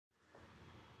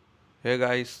Hey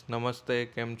guys, नमस्ते,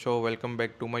 केम छो। Welcome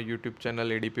back to my YouTube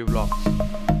channel ADP blogs.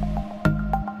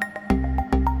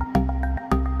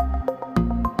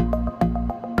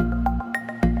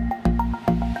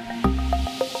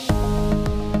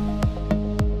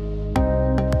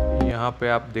 यहाँ पे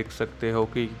आप देख सकते हो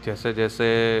कि जैसे जैसे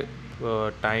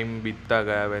टाइम बीतता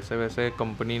गया वैसे वैसे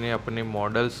कंपनी ने अपने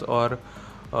मॉडल्स और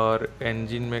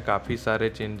इंजन में काफ़ी सारे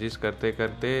चेंजेस करते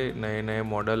करते नए नए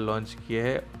मॉडल लॉन्च किए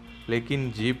हैं।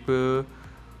 लेकिन जीप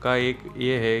का एक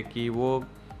ये है कि वो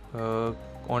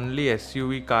ओनली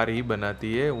एसयूवी कार ही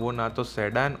बनाती है। वो ना तो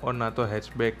सेडान और ना तो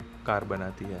हैचबैक कार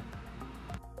बनाती है।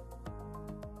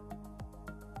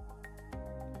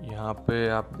 यहाँ पे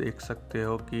आप देख सकते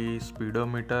हो कि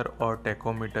स्पीडोमीटर और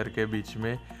टेकोमीटर के बीच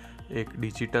में एक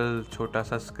डिजिटल छोटा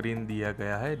सा स्क्रीन दिया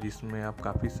गया है जिसमें आप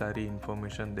काफ़ी सारी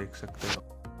इंफॉर्मेशन देख सकते हो।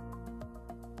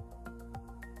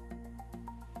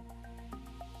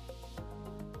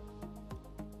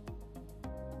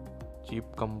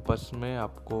 जीप कंपस में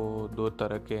आपको दो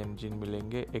तरह के इंजन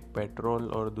मिलेंगे, एक पेट्रोल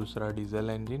और दूसरा डीजल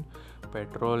इंजन।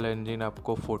 पेट्रोल इंजन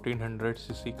आपको 1400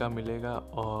 सीसी का मिलेगा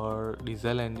और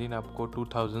डीजल इंजन आपको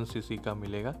 2000 सीसी का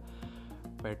मिलेगा।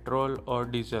 पेट्रोल और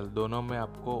डीजल दोनों में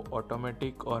आपको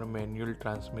ऑटोमेटिक और मैनुअल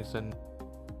ट्रांसमिशन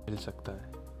मिल सकता है।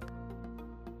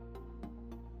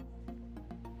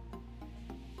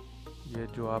 ये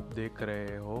जो आप देख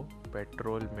रहे हो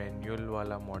पेट्रोल मैनुअल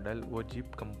वाला मॉडल, वो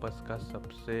जीप कंपस का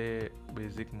सबसे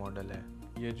बेसिक मॉडल है।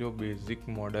 ये जो बेसिक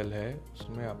मॉडल है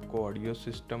उसमें आपको ऑडियो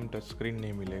सिस्टम टच स्क्रीन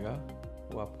नहीं मिलेगा,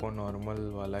 वो आपको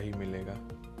नॉर्मल वाला ही मिलेगा।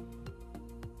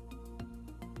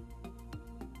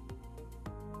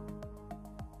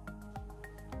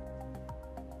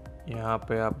 यहाँ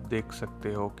पे आप देख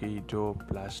सकते हो कि जो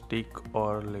प्लास्टिक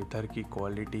और लेदर की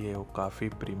क्वालिटी है वो काफ़ी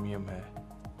प्रीमियम है।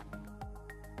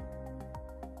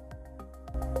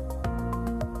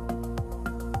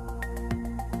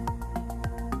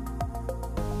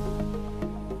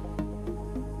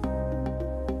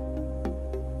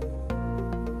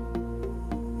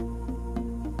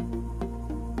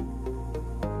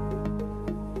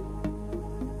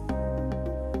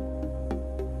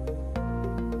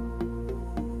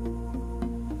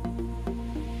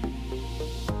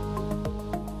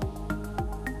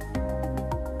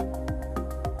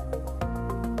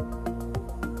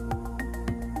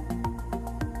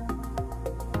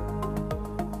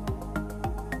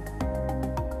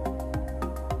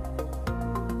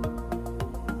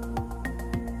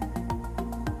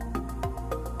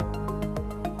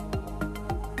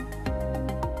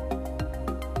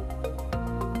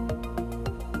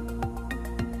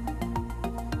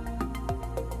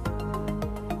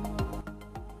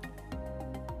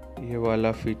 ये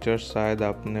वाला फीचर शायद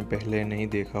आपने पहले नहीं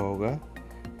देखा होगा।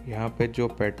 यहाँ पे जो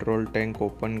पेट्रोल टैंक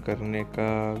ओपन करने का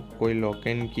कोई लॉक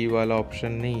एंड की वाला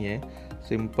ऑप्शन नहीं है,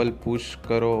 सिंपल पुश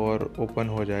करो और ओपन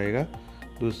हो जाएगा।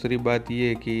 दूसरी बात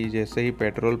ये कि जैसे ही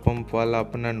पेट्रोल पंप वाला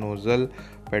अपना नोज़ल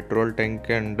पेट्रोल टैंक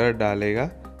के अंदर डालेगा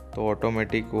तो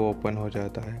ऑटोमेटिक वो ओपन हो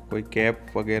जाता है, कोई कैप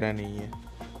वगैरह नहीं है।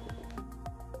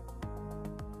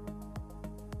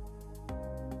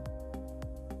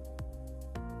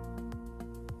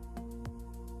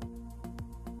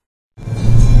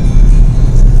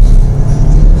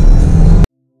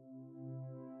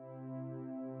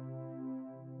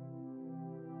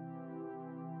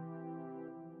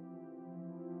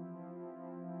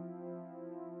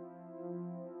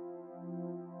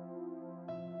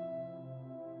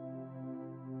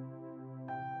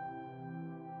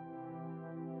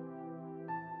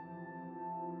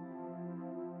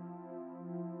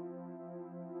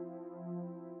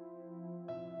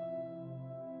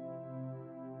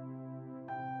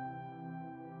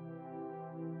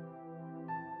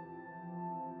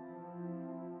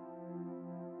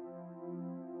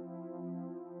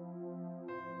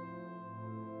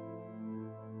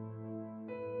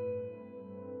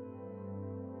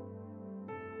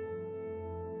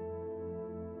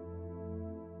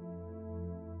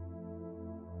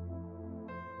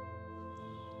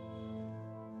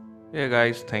 Hey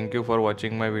guys, thank you for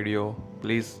watching my video.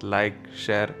 Please like,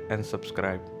 share and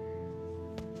subscribe.